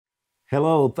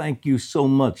Hello, thank you so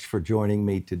much for joining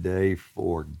me today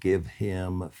for Give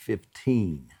Him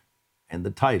 15. And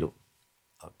the title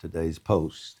of today's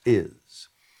post is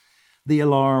The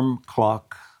Alarm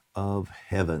Clock of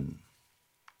Heaven.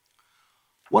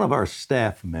 One of our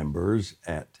staff members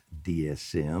at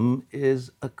DSM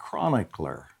is a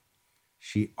chronicler.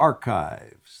 She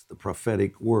archives the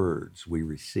prophetic words we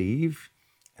receive,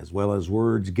 as well as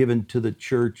words given to the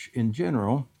church in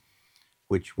general,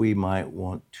 which we might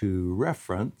want to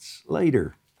reference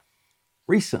later.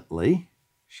 Recently,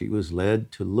 she was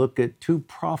led to look at two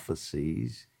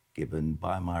prophecies given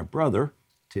by my brother,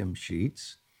 Tim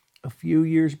Sheets, a few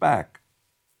years back.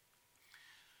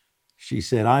 She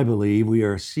said, I believe we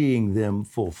are seeing them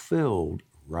fulfilled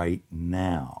right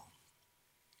now.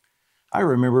 I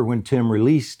remember when Tim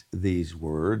released these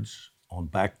words on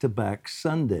back-to-back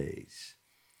Sundays.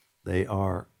 They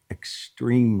are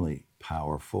extremely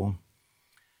powerful.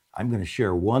 I'm going to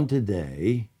share one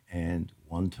today and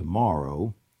one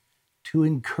tomorrow to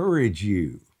encourage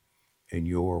you in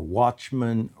your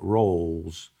watchman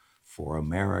roles for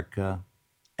America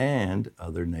and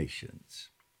other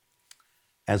nations.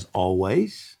 As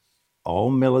always, all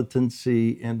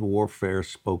militancy and warfare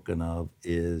spoken of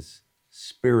is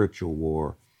spiritual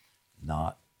war,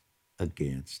 not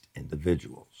against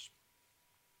individuals.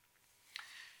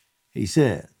 He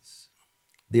says,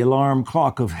 the alarm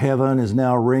clock of heaven is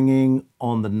now ringing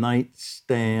on the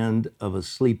nightstand of a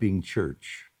sleeping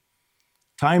church.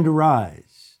 Time to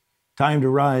rise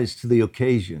to the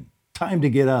occasion, time to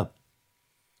get up.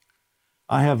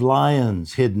 I have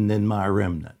lions hidden in my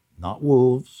remnant, not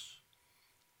wolves.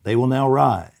 They will now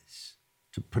rise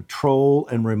to patrol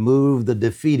and remove the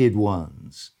defeated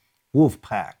ones, wolf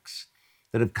packs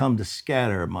that have come to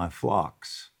scatter my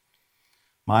flocks.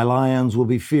 My lions will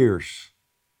be fierce,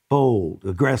 bold,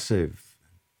 aggressive,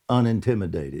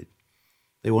 unintimidated.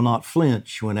 They will not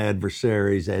flinch when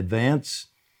adversaries advance.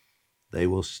 They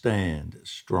will stand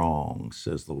strong,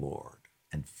 says the Lord,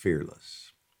 and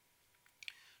fearless.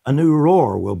 A new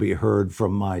roar will be heard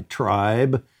from my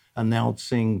tribe,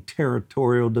 announcing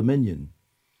territorial dominion.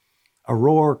 A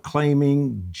roar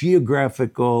claiming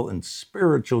geographical and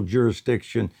spiritual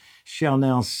jurisdiction shall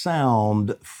now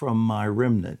sound from my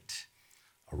remnant.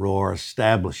 A roar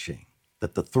establishing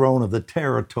that the throne of the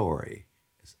territory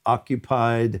is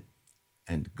occupied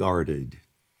and guarded.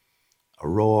 A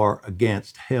roar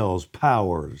against hell's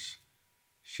powers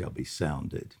shall be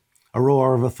sounded. A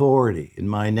roar of authority in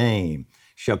my name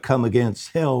shall come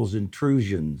against hell's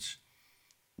intrusions.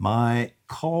 My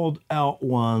called out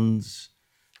ones,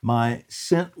 my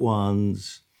sent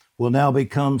ones, will now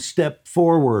become step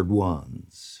forward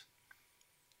ones.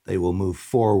 They will move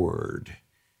forward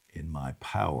in my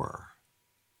power.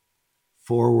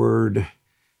 Forward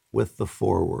with the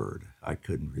forward. I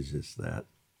couldn't resist that.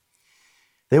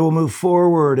 They will move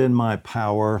forward in my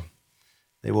power.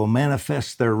 They will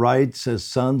manifest their rights as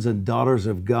sons and daughters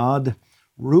of God,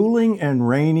 ruling and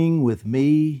reigning with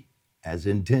me as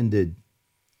intended.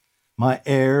 My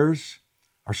heirs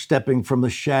are stepping from the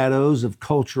shadows of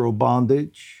cultural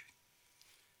bondage.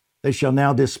 They shall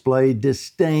now display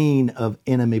disdain of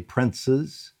enemy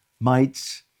princes,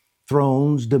 mights,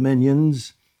 thrones,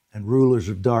 dominions, and rulers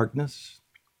of darkness.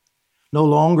 No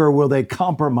longer will they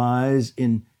compromise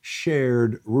in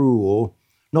shared rule,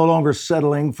 no longer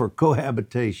settling for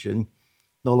cohabitation,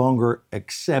 no longer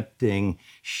accepting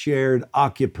shared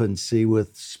occupancy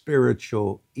with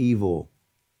spiritual evil.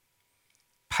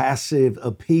 Passive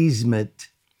appeasement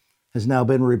has now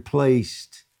been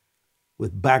replaced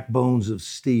with backbones of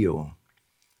steel,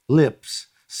 lips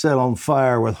set on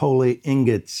fire with holy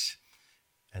ingots,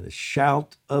 and the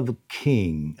shout of the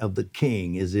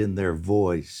king is in their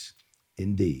voice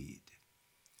indeed.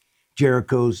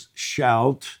 Jericho's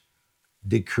shout,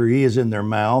 decree is in their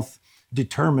mouth.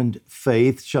 Determined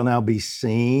faith shall now be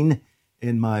seen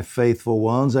in my faithful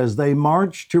ones as they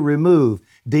march to remove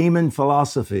demon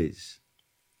philosophies,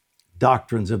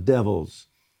 doctrines of devils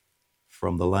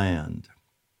from the land.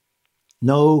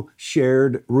 No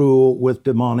shared rule with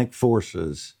demonic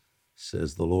forces,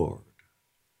 says the Lord.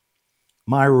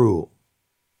 My rule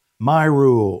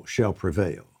shall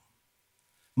prevail.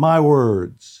 My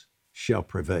words shall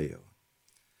prevail.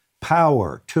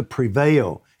 Power to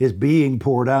prevail is being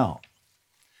poured out.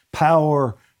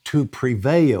 Power to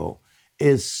prevail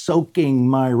is soaking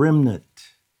my remnant.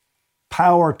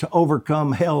 Power to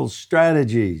overcome hell's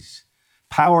strategies.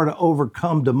 Power to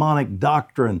overcome demonic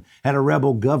doctrine and a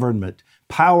rebel government.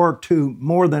 Power to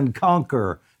more than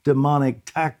conquer demonic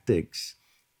tactics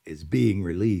is being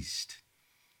released.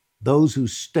 Those who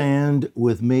stand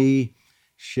with me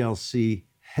shall see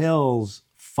hell's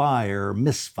fire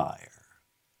misfire.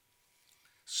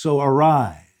 So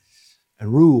arise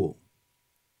and rule.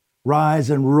 Rise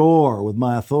and roar with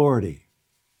my authority.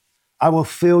 I will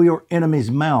fill your enemy's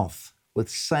mouth with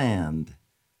sand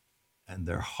and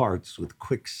their hearts with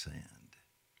quicksand.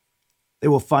 They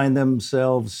will find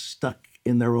themselves stuck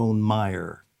in their own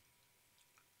mire.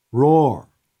 Roar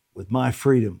with my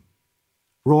freedom.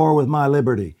 Roar with my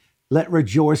liberty. Let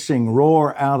rejoicing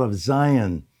roar out of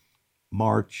Zion.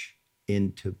 March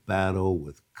into battle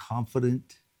with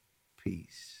confident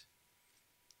peace.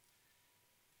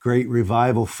 Great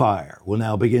revival fire will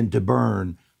now begin to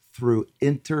burn through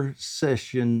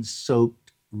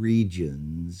intercession-soaked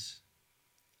regions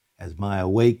as my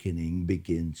awakening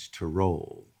begins to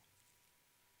roll.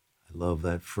 I love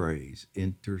that phrase,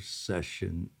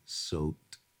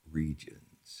 intercession-soaked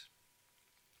regions.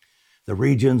 The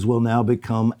regions will now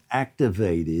become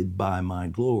activated by my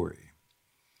glory.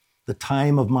 The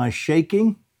time of my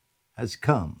shaking has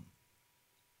come.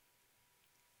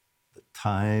 The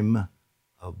time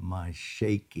of my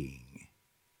shaking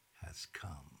has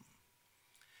come.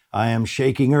 I am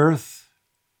shaking earth.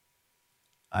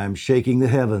 I am shaking the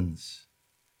heavens.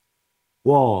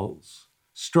 Walls,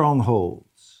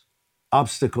 strongholds,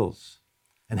 obstacles,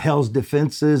 and hell's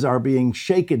defenses are being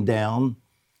shaken down,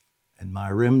 and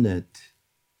my remnant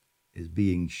is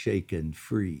being shaken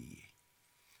free.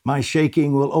 My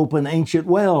shaking will open ancient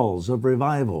wells of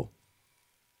revival.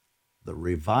 The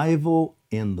revival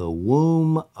in the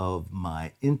womb of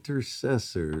my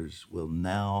intercessors will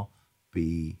now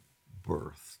be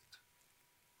birthed.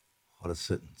 What a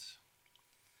sentence.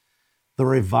 The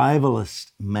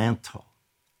revivalist mantle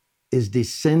is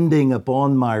descending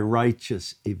upon my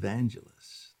righteous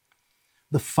evangelists.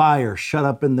 The fire shut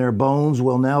up in their bones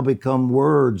will now become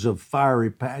words of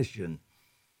fiery passion.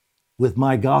 With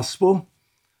my gospel,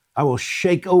 I will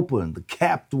shake open the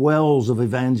capped wells of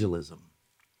evangelism.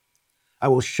 I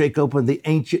will shake open the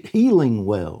ancient healing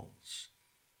wells.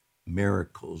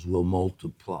 Miracles will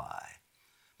multiply.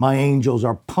 My angels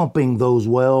are pumping those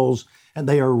wells, and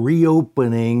they are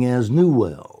reopening as new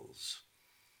wells.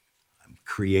 I'm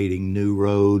creating new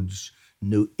roads,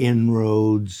 new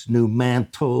inroads, new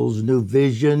mantles, new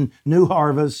vision, new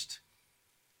harvest.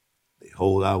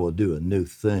 Behold, I will do a new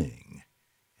thing,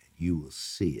 and you will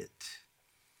see it.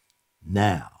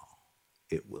 Now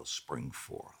it will spring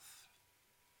forth.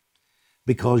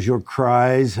 Because your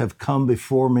cries have come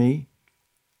before me,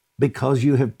 because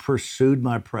you have pursued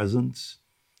my presence,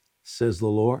 says the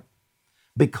Lord,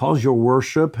 because your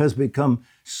worship has become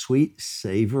sweet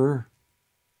savor,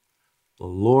 the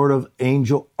Lord of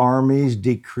angel armies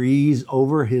decrees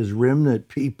over his remnant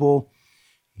people,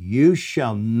 you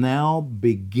shall now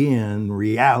begin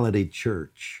reality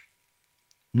church.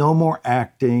 No more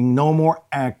acting, no more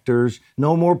actors,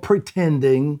 no more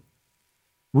pretending.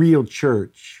 Real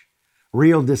church,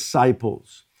 real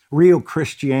disciples, real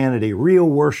Christianity, real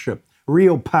worship,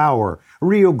 real power,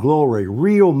 real glory,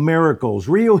 real miracles,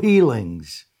 real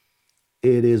healings.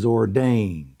 It is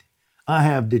ordained. I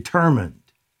have determined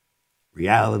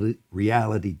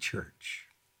reality church.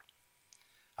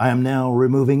 I am now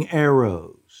removing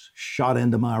arrows shot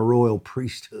into my royal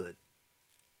priesthood,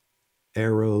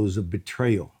 arrows of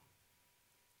betrayal,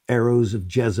 arrows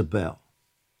of Jezebel,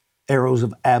 arrows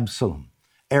of Absalom,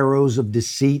 arrows of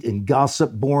deceit and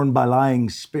gossip borne by lying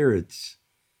spirits,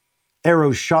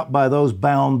 arrows shot by those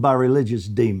bound by religious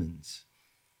demons.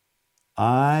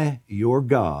 I, your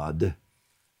God,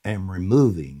 am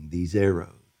removing these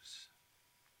arrows.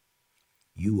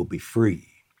 You will be free.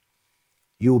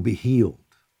 You will be healed.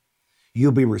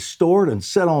 You'll be restored and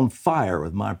set on fire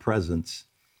with my presence.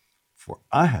 For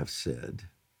I have said,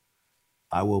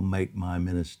 I will make my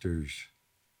ministers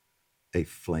a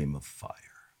flame of fire.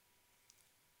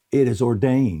 It is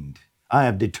ordained. I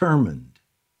have determined.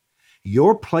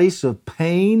 Your place of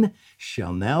pain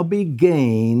shall now be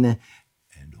gain,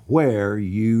 and where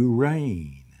you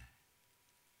reign,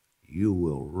 you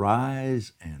will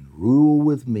rise and rule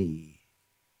with me.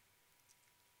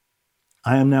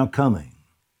 I am now coming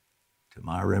to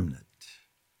my remnant,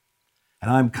 and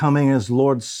I'm coming as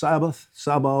Lord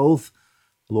Sabaoth,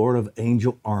 Lord of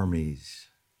angel armies,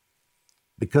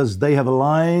 because they have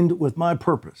aligned with my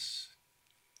purpose.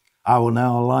 I will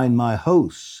now align my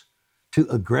hosts to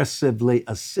aggressively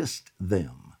assist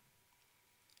them.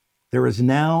 There is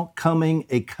now coming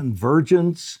a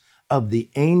convergence of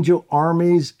the angel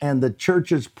armies and the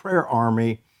church's prayer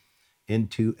army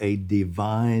into a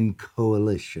divine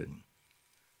coalition,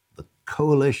 the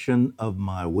coalition of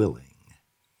my willing,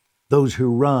 those who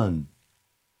run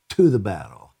to the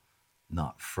battle,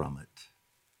 not from it.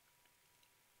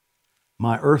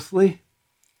 My earthly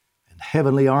and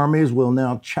heavenly armies will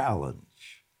now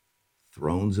challenge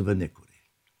thrones of iniquity.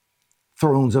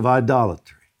 thrones of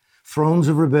idolatry, thrones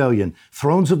of rebellion,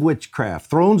 thrones of witchcraft,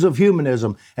 thrones of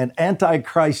humanism, and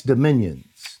antichrist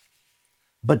dominions.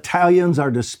 Battalions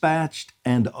are dispatched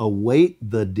and await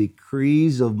the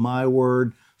decrees of my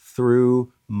word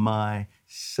through my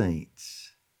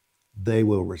saints. They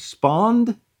will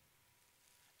respond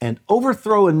and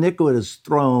overthrow iniquitous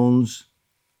thrones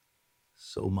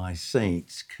so my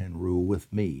saints can rule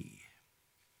with me.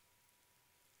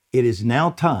 It is now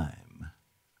time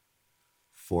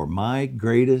for my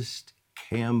greatest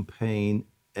campaign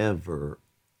ever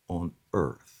on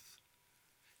earth.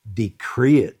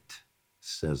 Decree it,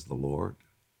 says the Lord.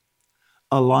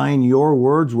 Align your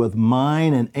words with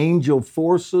mine, and angel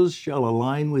forces shall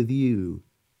align with you.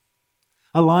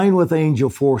 Align with angel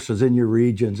forces in your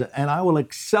regions, and I will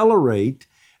accelerate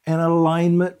an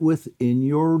alignment within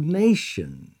your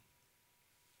nation.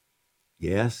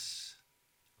 Yes,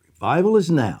 revival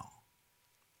is now.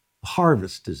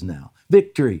 Harvest is now.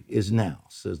 Victory is now,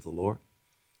 says the Lord.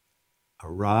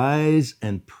 Arise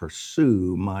and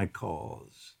pursue my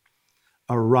cause.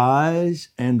 Arise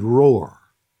and roar.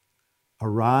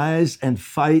 Arise and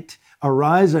fight.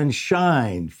 Arise and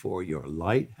shine, for your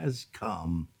light has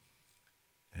come,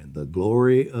 and the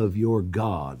glory of your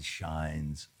God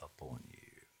shines upon you.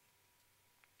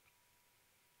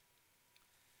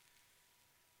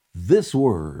 This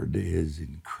word is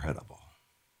incredible.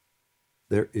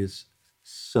 There is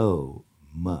so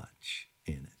much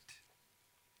in it.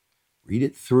 Read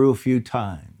it through a few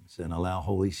times and allow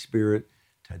Holy Spirit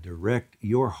to direct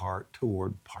your heart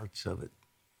toward parts of it.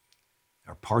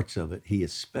 Or parts of it He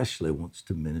especially wants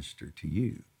to minister to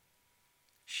you.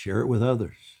 Share it with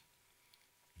others.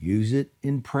 Use it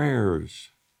in prayers,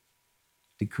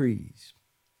 decrees.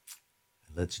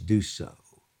 Let's do so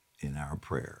in our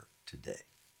prayer today.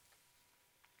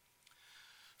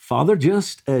 Father,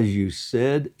 just as you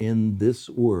said in this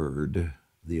word,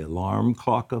 the alarm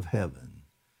clock of heaven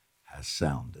has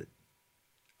sounded,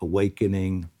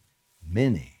 awakening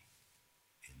many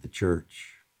in the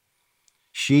church.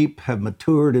 Sheep have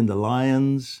matured into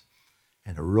lions,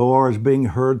 and a roar is being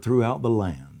heard throughout the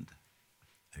land.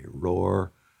 A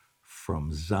roar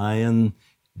from Zion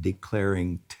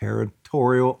declaring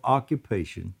territorial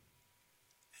occupation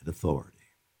and authority.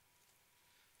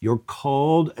 Your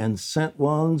called and sent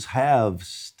ones have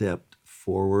stepped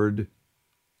forward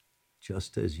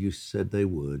just as you said they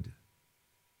would.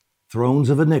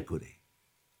 Thrones of iniquity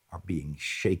are being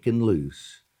shaken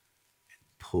loose and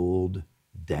pulled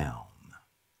down.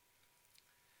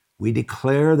 We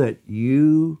declare that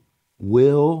you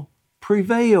will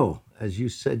prevail as you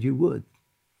said you would.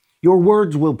 Your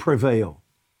words will prevail.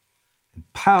 And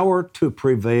power to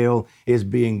prevail is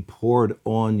being poured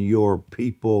on your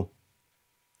people.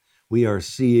 We are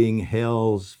seeing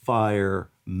hell's fire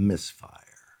misfire.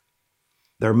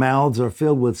 Their mouths are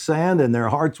filled with sand and their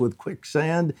hearts with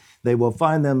quicksand. They will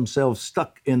find themselves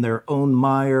stuck in their own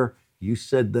mire. You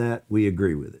said that. We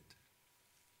agree with it.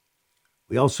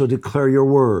 We also declare your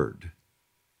word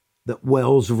that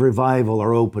wells of revival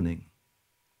are opening.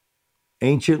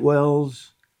 Ancient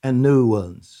wells and new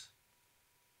ones.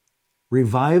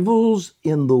 Revivals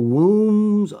in the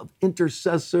wombs of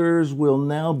intercessors will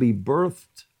now be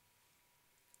birthed.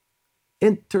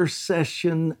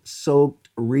 Intercession-soaked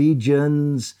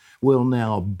regions will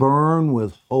now burn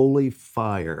with holy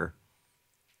fire.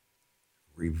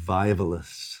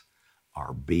 Revivalists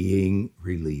are being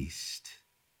released.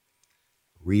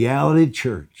 Reality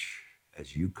church,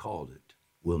 as you called it,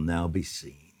 will now be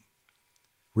seen.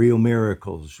 Real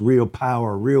miracles, real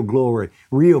power, real glory,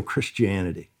 real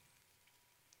Christianity.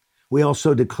 We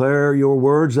also declare your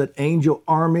words that angel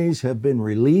armies have been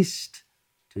released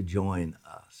to join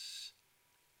us.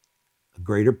 A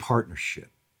greater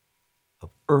partnership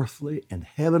of earthly and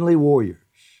heavenly warriors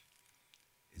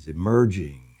is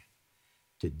emerging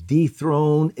to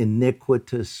dethrone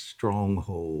iniquitous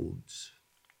strongholds.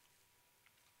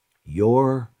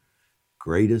 Your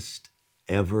greatest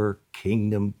ever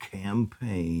kingdom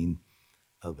campaign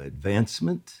of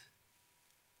advancement,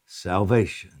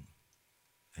 salvation,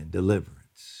 and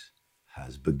deliverance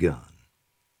has begun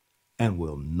and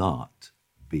will not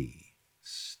be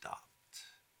stopped.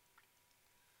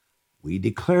 We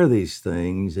declare these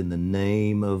things in the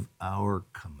name of our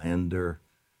commander,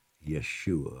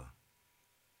 Yeshua.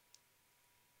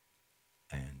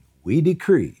 And we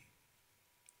decree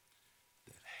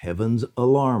that heaven's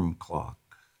alarm clock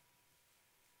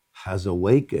has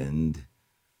awakened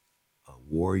a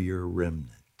warrior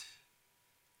remnant,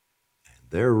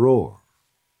 and their roar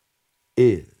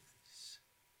is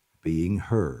being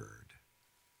heard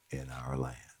in our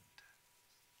land.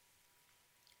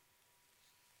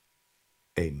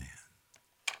 Amen.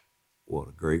 What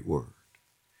a great word.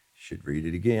 You should read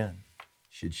it again. You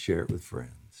should share it with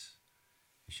friends.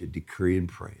 You should decree and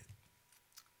pray it.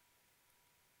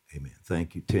 Amen.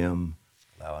 Thank you, Tim,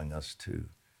 for allowing us to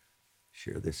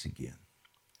share this again.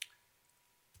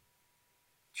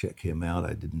 Check him out.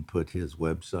 I didn't put his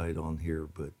website on here,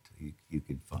 but you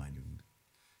can find him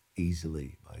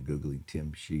easily by Googling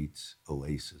Tim Sheets,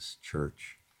 Oasis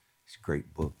Church. He's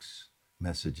great books,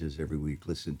 messages every week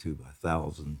listened to by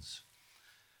thousands.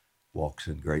 Walks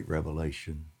in great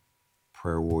revelation,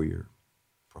 prayer warrior,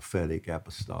 prophetic,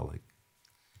 apostolic.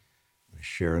 I'm going to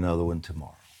share another one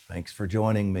tomorrow. Thanks for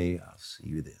joining me. I'll see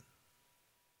you then.